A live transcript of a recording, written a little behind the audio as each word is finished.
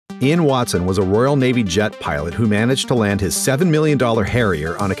Ian Watson was a Royal Navy jet pilot who managed to land his $7 million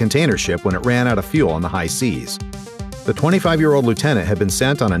Harrier on a container ship when it ran out of fuel on the high seas. The 25-year-old lieutenant had been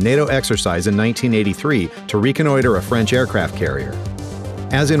sent on a NATO exercise in 1983 to reconnoiter a French aircraft carrier.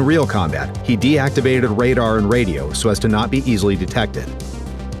 As in real combat, he deactivated radar and radio so as to not be easily detected.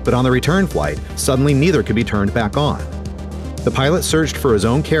 But on the return flight, suddenly neither could be turned back on. The pilot searched for his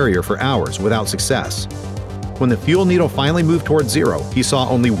own carrier for hours without success. When the fuel needle finally moved towards zero, he saw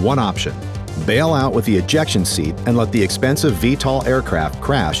only one option: bail out with the ejection seat and let the expensive VTOL aircraft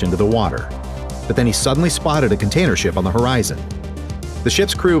crash into the water. But then he suddenly spotted a container ship on the horizon. The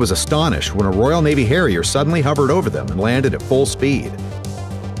ship's crew was astonished when a Royal Navy Harrier suddenly hovered over them and landed at full speed.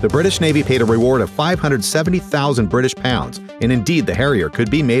 The British Navy paid a reward of 570,000 British pounds, and indeed the Harrier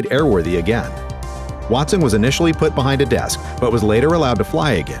could be made airworthy again. Watson was initially put behind a desk, but was later allowed to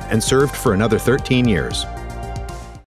fly again and served for another 13 years.